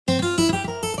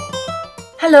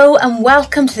Hello and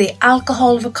welcome to the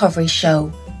Alcohol Recovery Show,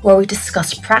 where we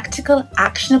discuss practical,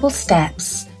 actionable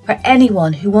steps for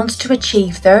anyone who wants to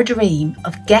achieve their dream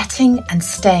of getting and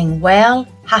staying well,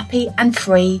 happy and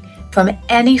free from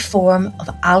any form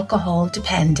of alcohol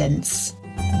dependence.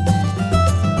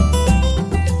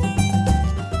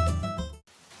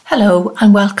 Hello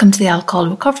and welcome to the Alcohol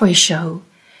Recovery Show.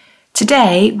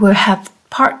 Today we have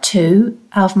part 2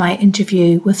 of my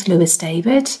interview with Lewis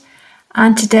David.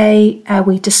 And today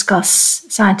we discuss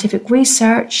scientific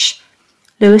research.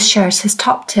 Lewis shares his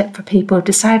top tip for people who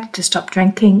decided to stop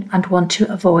drinking and want to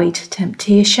avoid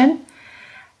temptation.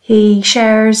 He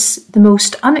shares the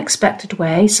most unexpected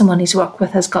way someone he's worked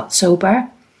with has got sober.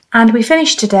 And we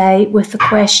finish today with the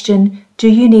question, do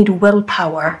you need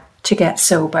willpower to get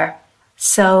sober?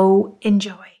 So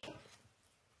enjoy.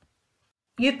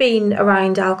 You've been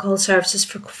around alcohol services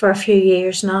for a few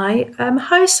years now.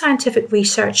 How has scientific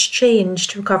research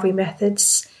changed recovery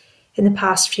methods in the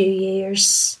past few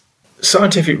years?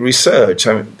 Scientific research,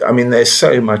 I mean, there's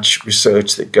so much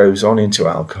research that goes on into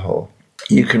alcohol.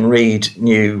 You can read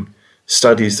new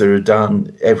studies that are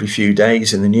done every few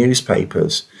days in the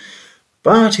newspapers.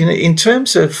 But in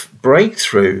terms of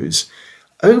breakthroughs,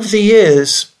 over the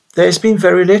years, there's been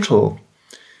very little.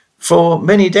 For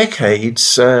many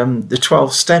decades, the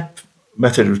 12-step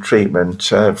method of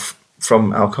treatment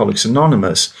from Alcoholics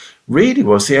Anonymous really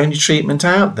was the only treatment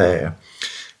out there.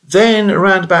 Then,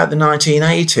 around about the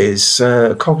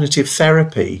 1980s, cognitive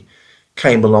therapy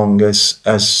came along as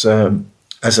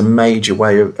a major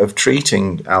way of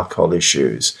treating alcohol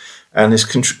issues and has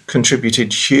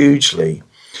contributed hugely.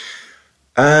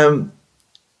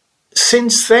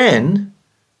 Since then,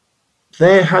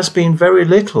 there has been very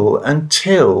little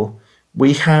until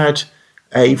we had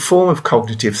a form of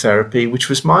cognitive therapy, which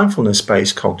was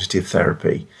mindfulness-based cognitive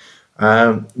therapy,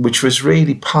 which was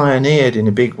really pioneered in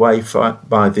a big way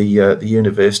by the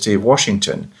University of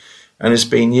Washington and has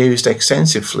been used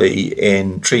extensively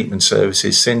in treatment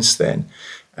services since then.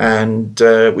 And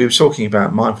we were talking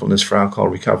about mindfulness for alcohol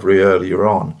recovery earlier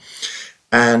on.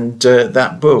 And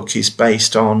that book is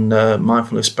based on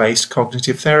mindfulness-based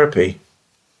cognitive therapy.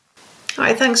 All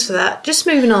right, thanks for that. Just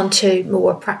moving on to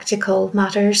more practical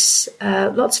matters.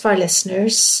 Lots of our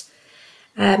listeners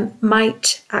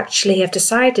might actually have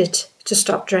decided to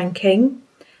stop drinking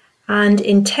and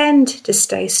intend to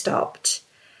stay stopped.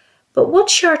 But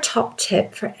what's your top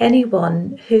tip for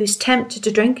anyone who's tempted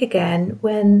to drink again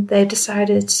when they've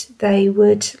decided they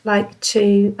would like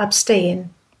to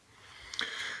abstain?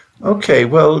 Okay,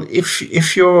 well,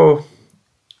 if you're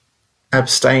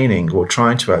abstaining or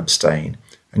trying to abstain,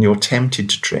 and you're tempted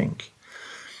to drink,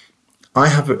 I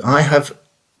have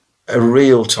a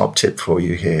real top tip for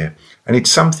you here, and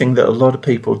it's something that a lot of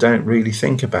people don't really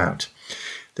think about.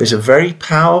 There's a very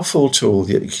powerful tool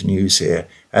that you can use here,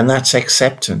 and that's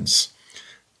acceptance.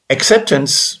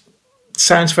 Acceptance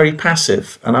sounds very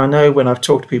passive, and I know when I've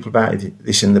talked to people about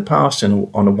this in the past and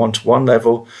on a one-to-one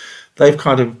level, they've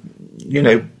kind of,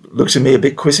 looked at me a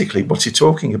bit quizzically, what's he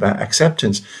talking about,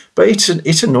 acceptance? But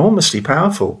it's enormously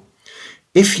powerful.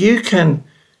 If you can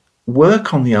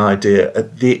work on the idea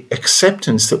of the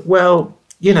acceptance that,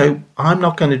 I'm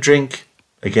not going to drink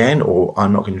again, or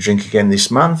I'm not going to drink again this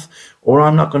month, or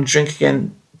I'm not going to drink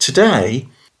again today,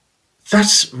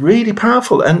 that's really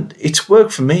powerful. And it's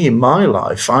worked for me in my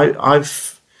life.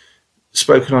 I've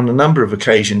spoken on a number of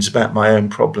occasions about my own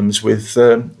problems with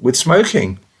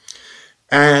smoking.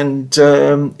 And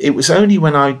it was only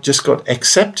when I just got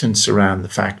acceptance around the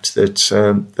fact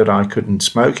that I couldn't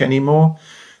smoke anymore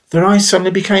that I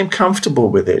suddenly became comfortable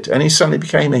with it, and it suddenly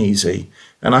became easy.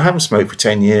 And I haven't smoked for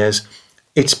 10 years.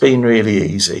 It's been really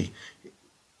easy.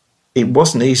 It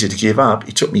wasn't easy to give up.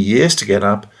 It took me years to get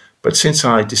up. But since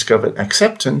I discovered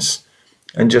acceptance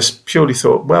and just purely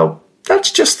thought, well,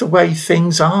 that's just the way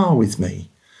things are with me,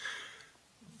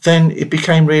 then it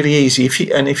became really easy.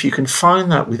 If you can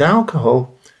find that with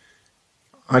alcohol,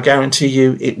 I guarantee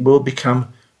you it will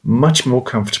become much more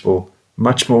comfortable,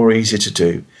 much more easy to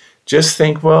do. Just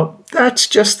think, well, that's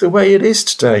just the way it is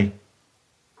today.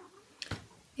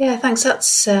 Yeah, thanks.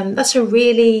 That's a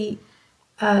really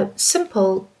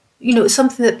simple,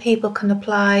 something that people can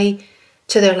apply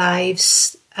to their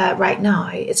lives right now.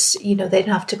 It's, they don't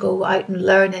have to go out and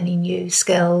learn any new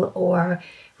skill or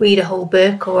read a whole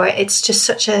book, or it's just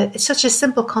such a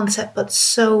simple concept but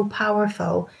so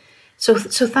powerful. So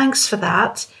thanks for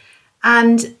that.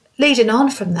 And leading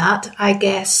on from that, I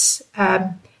guess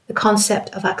the concept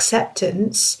of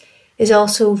acceptance is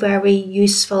also very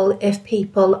useful if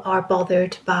people are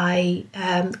bothered by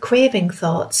craving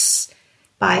thoughts,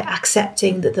 by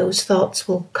accepting that those thoughts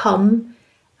will come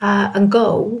and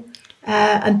go.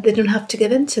 and they don't have to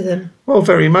give in to them. Well,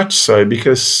 very much so,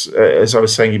 because as I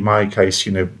was saying in my case,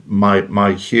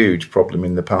 my huge problem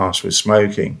in the past was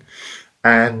smoking.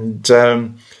 And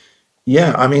the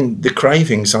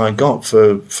cravings I got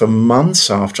for months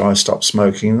after I stopped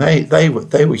smoking, they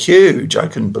were huge. I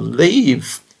couldn't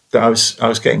believe that I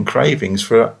was getting cravings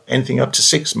for anything up to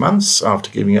 6 months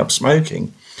after giving up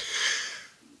smoking.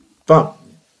 But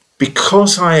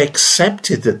because I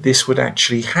accepted that this would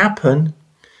actually happen,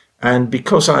 and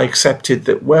because I accepted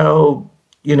that,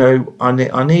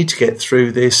 I need to get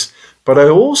through this, but I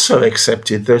also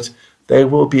accepted that there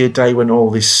will be a day when all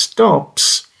this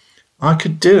stops, I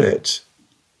could do it.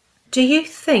 Do you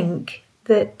think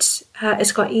that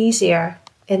it's got easier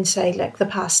in, say, like the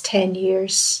past 10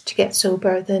 years to get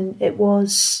sober than it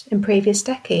was in previous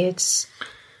decades?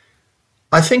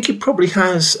 I think it probably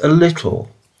has a little.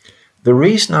 The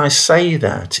reason I say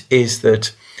that is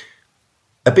that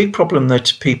a big problem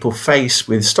that people face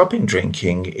with stopping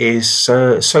drinking is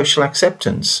social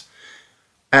acceptance.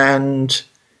 And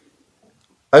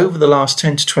over the last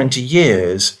 10 to 20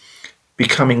 years,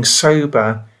 becoming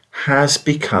sober has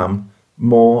become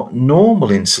more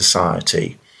normal in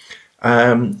society.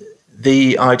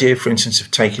 The idea, for instance, of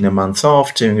taking a month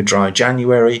off, doing a dry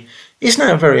January, is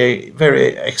now very,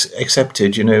 very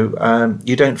accepted. You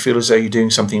don't feel as though you're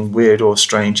doing something weird or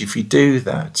strange if you do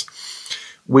that.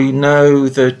 We know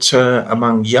that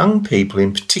among young people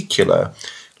in particular,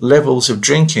 levels of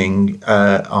drinking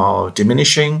are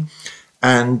diminishing,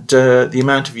 and the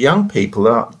amount of young people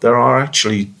that are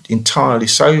actually entirely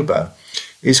sober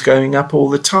is going up all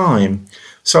the time.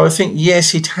 So I think,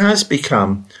 yes, it has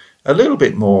become a little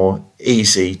bit more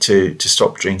easy to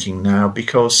stop drinking now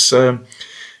because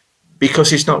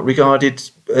it's not regarded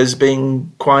as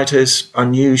being quite as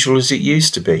unusual as it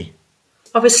used to be.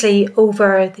 Obviously,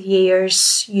 over the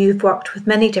years, you've worked with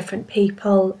many different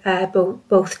people,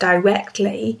 both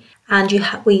directly, and you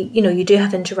do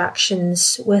have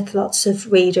interactions with lots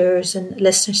of readers and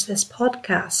listeners to this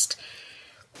podcast.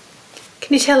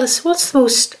 Can you tell us what's the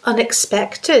most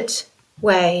unexpected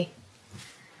way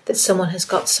that someone has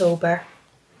got sober?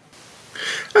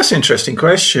 That's an interesting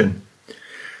question.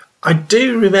 I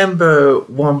do remember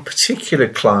one particular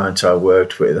client I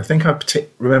worked with. I think I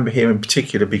remember him in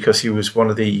particular because he was one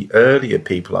of the earlier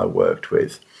people I worked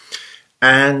with.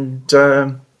 And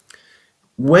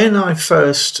when I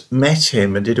first met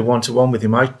him and did a one-to-one with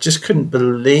him, I just couldn't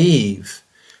believe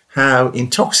how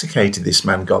intoxicated this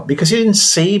man got, because he didn't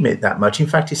seem it that much. In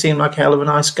fact, he seemed like a hell of a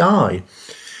nice guy.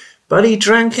 But he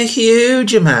drank a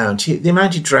huge amount. The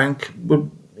amount he drank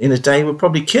in a day would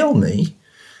probably kill me.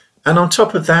 And on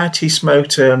top of that, he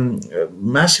smoked a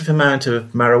massive amount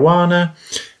of marijuana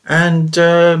and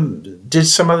did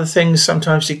some other things.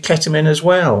 Sometimes did ketamine as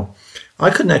well. I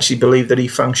couldn't actually believe that he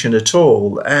functioned at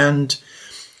all. And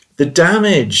the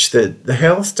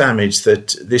health damage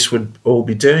that this would all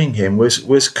be doing him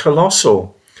was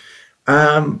colossal.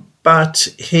 But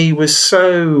he was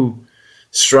so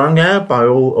strung out by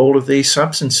all of these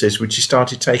substances, which he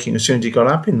started taking as soon as he got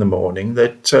up in the morning,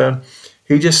 that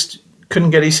he just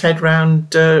couldn't get his head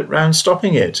round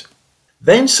stopping it.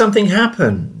 Then something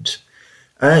happened.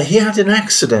 He had an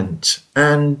accident,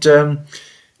 and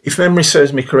if memory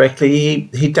serves me correctly,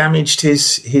 he damaged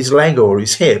his leg or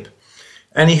his hip,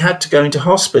 and he had to go into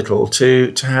hospital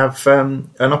to have an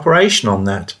operation on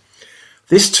that.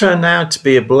 This turned out to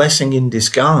be a blessing in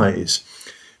disguise,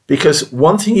 because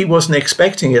one thing he wasn't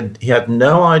expecting, he had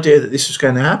no idea that this was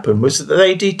going to happen, was that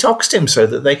they detoxed him so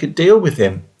that they could deal with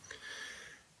him.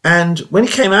 And when he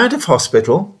came out of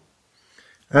hospital,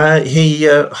 he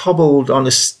hobbled on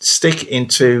a stick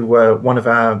into one of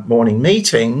our morning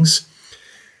meetings,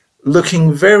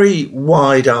 looking very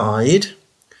wide-eyed,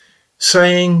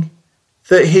 saying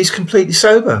that he's completely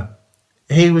sober.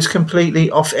 He was completely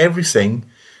off everything.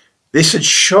 This had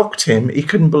shocked him. He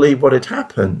couldn't believe what had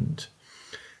happened.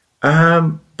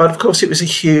 But of course, it was a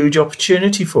huge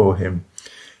opportunity for him.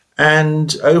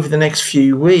 And over the next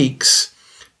few weeks,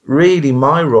 really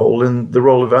my role and the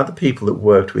role of other people that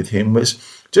worked with him was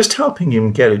just helping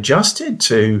him get adjusted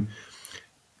to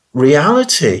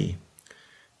reality.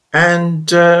 And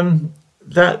that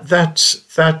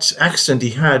accident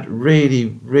he had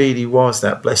really was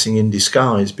that blessing in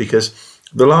disguise, because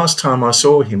the last time I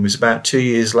saw him was about 2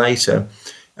 years later,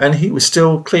 and he was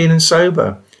still clean and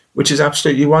sober, which is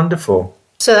absolutely wonderful.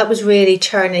 So that was really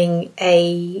turning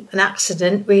an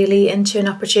accident really into an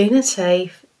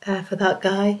opportunity for that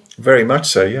guy. Very much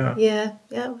so, yeah. Yeah,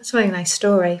 it's a really nice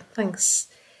story. Thanks.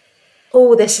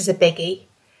 Oh, this is a biggie.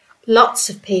 Lots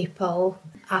of people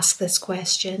ask this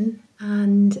question,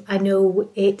 and I know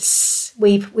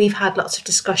we've had lots of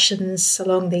discussions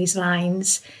along these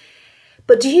lines.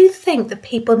 But do you think that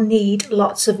people need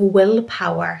lots of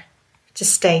willpower to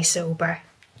stay sober?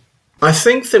 I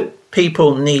think that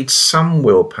people need some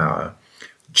willpower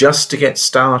just to get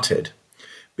started.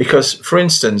 Because, for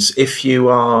instance, if you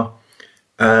are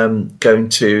going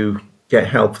to get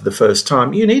help for the first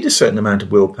time, you need a certain amount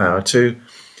of willpower to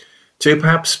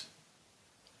perhaps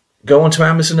go onto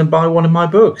Amazon and buy one of my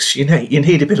books. You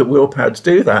need a bit of willpower to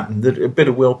do that, and a bit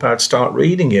of willpower to start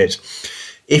reading it.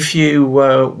 If you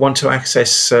want to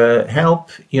access help,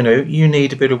 you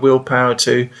need a bit of willpower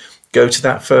to go to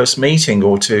that first meeting,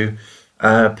 or to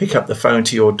pick up the phone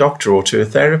to your doctor or to a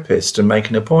therapist and make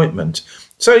an appointment.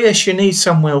 So yes, you need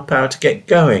some willpower to get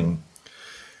going.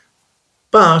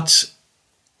 But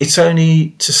it's only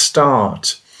to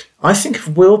start. I think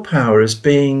of willpower as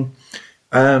being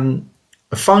a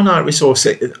finite resource.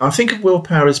 I think of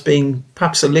willpower as being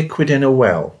perhaps a liquid in a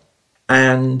well.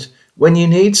 And when you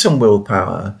need some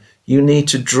willpower, you need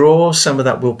to draw some of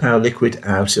that willpower liquid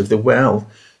out of the well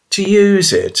to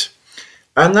use it.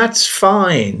 And that's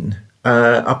fine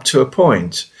up to a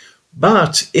point.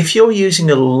 But if you're using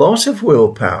a lot of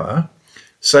willpower,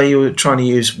 say you're trying to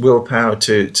use willpower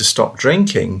to stop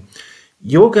drinking,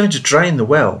 you're going to drain the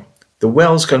well. The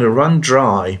well's going to run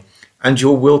dry and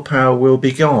your willpower will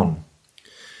be gone.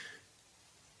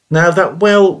 Now that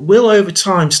well will over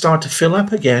time start to fill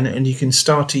up again and you can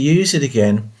start to use it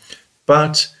again,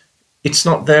 but it's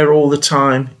not there all the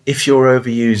time if you're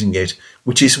overusing it,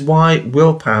 which is why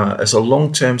willpower as a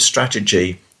long-term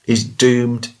strategy is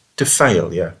doomed to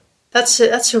failure.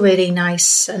 That's a really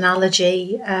nice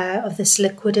analogy of this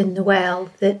liquid in the well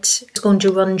that's going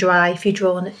to run dry if you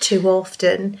draw on it too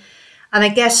often. And I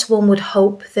guess one would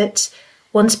hope that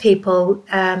once people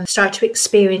start to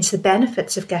experience the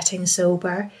benefits of getting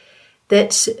sober,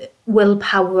 that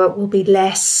willpower will be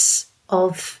less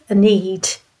of a need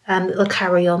and they'll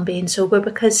carry on being sober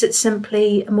because it's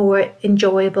simply a more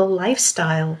enjoyable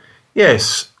lifestyle.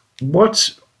 Yes.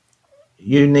 What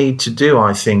you need to do,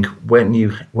 I think, when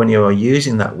you are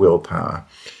using that willpower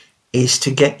is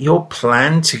to get your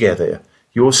plan together,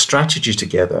 your strategy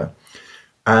together.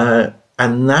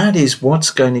 And that is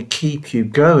what's going to keep you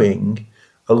going,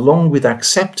 along with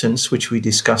acceptance, which we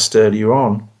discussed earlier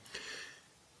on.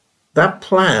 That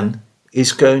plan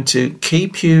is going to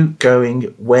keep you going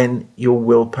when your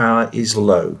willpower is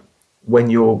low, when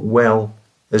your well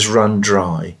has run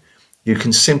dry. You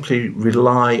can simply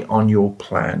rely on your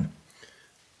plan.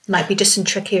 Might be just in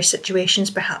trickier situations,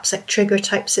 perhaps like trigger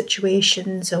type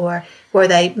situations, or where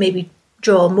they maybe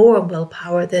draw more on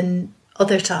willpower than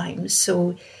other times.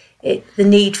 So the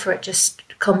need for it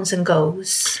just comes and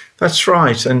goes. That's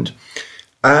right. And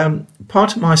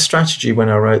part of my strategy when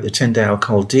I wrote the 10-day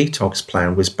alcohol detox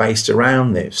plan was based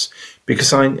around this,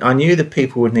 because I knew that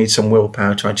people would need some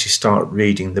willpower to actually start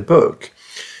reading the book.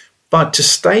 But to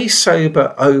stay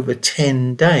sober over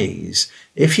 10 days,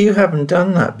 if you haven't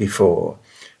done that before,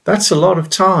 that's a lot of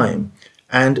time.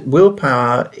 And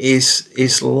willpower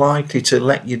is likely to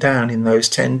let you down in those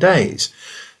 10 days.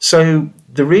 So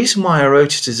the reason why I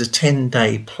wrote it as a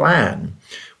 10-day plan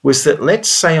was that, let's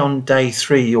say on day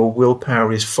 3 your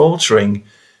willpower is faltering,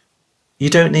 you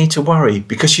don't need to worry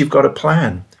because you've got a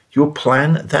plan. Your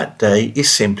plan that day is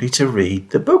simply to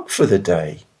read the book for the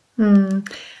day.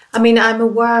 I mean, I'm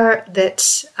aware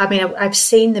that, I've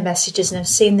seen the messages and I've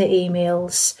seen the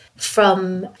emails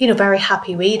from, very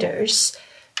happy readers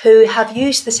who have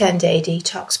used the 10-day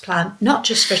detox plan, not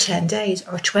just for 10 days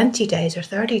or 20 days or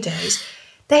 30 days.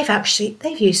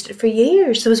 They've used it for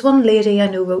years. There was one lady I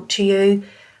know wrote to you,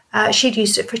 she'd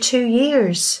used it for 2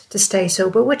 years to stay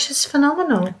sober, which is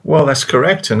phenomenal. Well, that's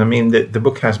correct. And I mean, the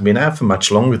book hasn't been out for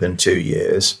much longer than 2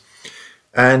 years.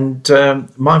 And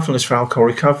mindfulness for alcohol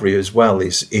recovery as well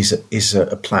is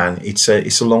a plan. It's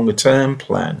a longer term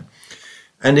plan.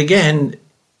 And again,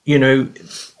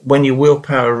 when your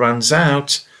willpower runs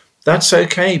out, that's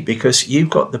okay because you've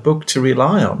got the book to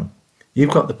rely on.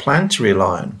 You've got the plan to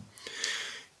rely on.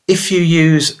 If you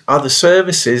use other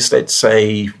services, let's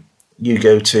say you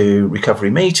go to recovery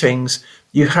meetings,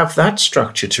 you have that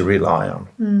structure to rely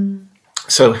on.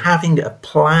 So having a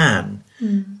plan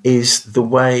is the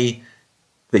way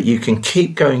that you can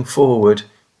keep going forward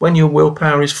when your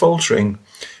willpower is faltering.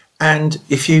 And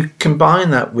if you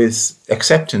combine that with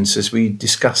acceptance, as we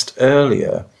discussed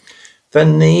earlier, the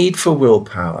need for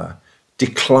willpower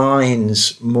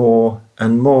declines more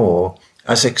and more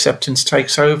as acceptance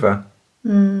takes over.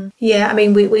 Yeah, I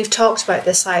mean, we've talked about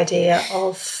this idea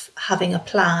of having a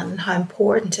plan, how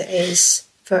important it is,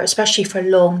 especially for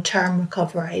long-term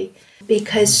recovery.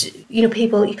 because,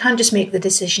 people, you can't just make the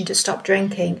decision to stop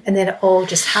drinking and then it all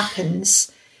just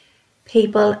happens.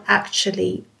 People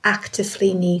actually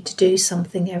actively need to do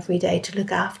something every day to look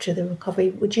after the recovery.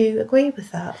 Would you agree with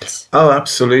that? Oh,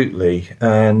 absolutely.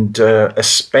 And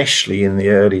especially in the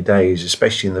early days,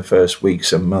 especially in the first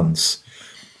weeks and months,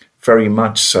 very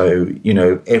much so,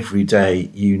 every day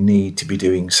you need to be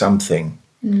doing something.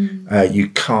 You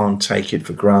can't take it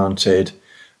for granted.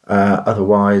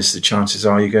 Otherwise, the chances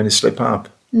are you're going to slip up.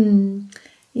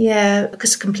 Yeah,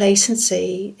 because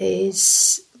complacency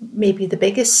is maybe the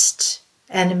biggest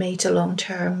enemy to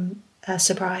long-term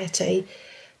sobriety.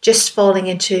 Just falling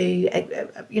into,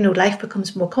 life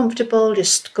becomes more comfortable,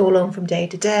 just go along from day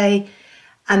to day.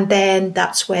 And then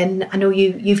that's when, I know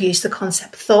you've used the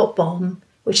concept thought bomb,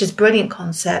 which is a brilliant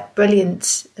concept,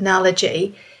 brilliant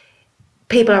analogy.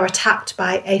 People are attacked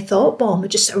by a thought bomb,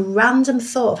 just a random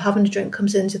thought of having a drink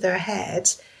comes into their head,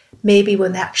 maybe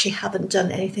when they actually haven't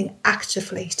done anything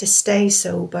actively to stay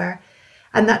sober.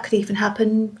 And that could even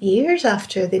happen years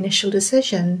after the initial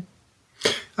decision.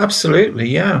 Absolutely,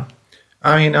 yeah.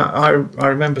 I mean, I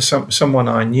remember someone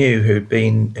I knew who'd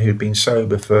been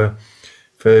sober for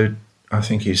I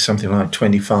think it's something like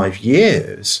 25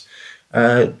 years,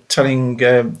 telling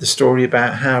the story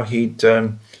about how he'd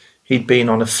been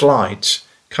on a flight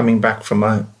coming back from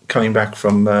a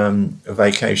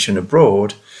vacation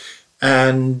abroad,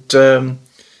 and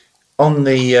on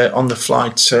the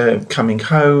flight coming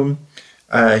home,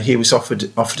 he was offered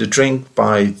a drink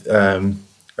by the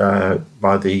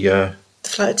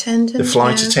flight attendant. The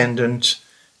flight attendant.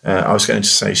 I was going to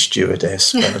say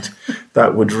stewardess, but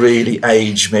that would really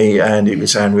age me, and it would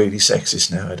sound really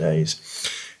sexist nowadays.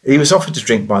 He was offered a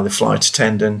drink by the flight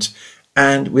attendant,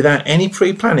 and without any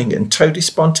pre-planning and totally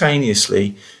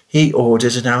spontaneously, he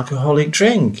ordered an alcoholic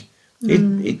drink.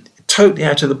 It totally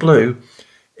out of the blue.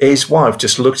 His wife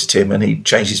just looked at him and he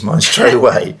changed his mind straight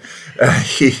away.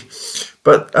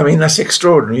 But, I mean, that's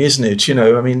extraordinary, isn't it?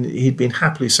 He'd been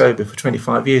happily sober for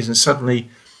 25 years and suddenly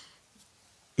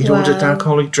he'd ordered an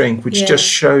alcoholic drink, which just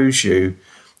shows you,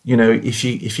 if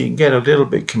you can get a little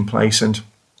bit complacent,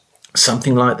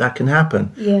 something like that can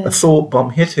happen. Yeah. A thought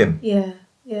bomb hit him. Yeah.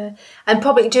 And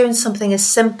probably doing something as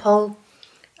simple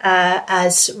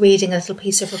as reading a little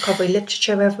piece of recovery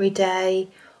literature every day,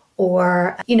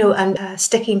 or, and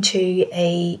sticking to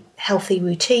a healthy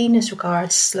routine as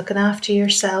regards looking after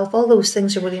yourself. All those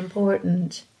things are really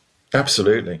important.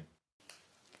 Absolutely.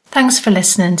 Thanks for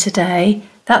listening today.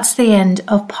 That's the end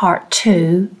of part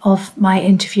 2 of my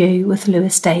interview with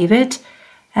Lewis David.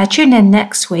 Tune in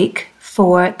next week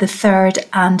for the third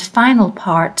and final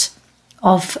part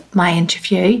of my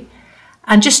interview.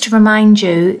 And just to remind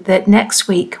you that next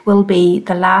week will be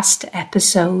the last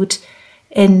episode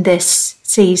in this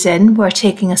season. We're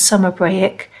taking a summer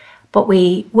break, but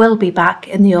we will be back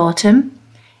in the autumn.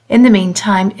 In the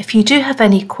meantime, if you do have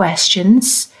any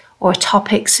questions or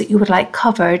topics that you would like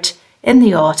covered in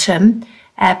the autumn,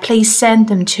 please send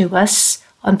them to us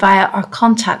via our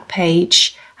contact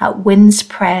page at Winds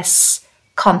Press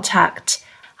Contact.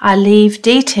 I'll leave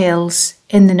details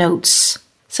in the notes.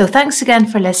 So thanks again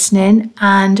for listening,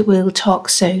 and we'll talk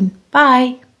soon.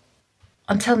 Bye.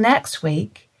 Until next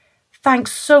week,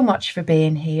 thanks so much for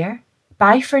being here.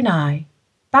 Bye for now.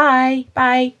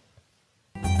 Bye.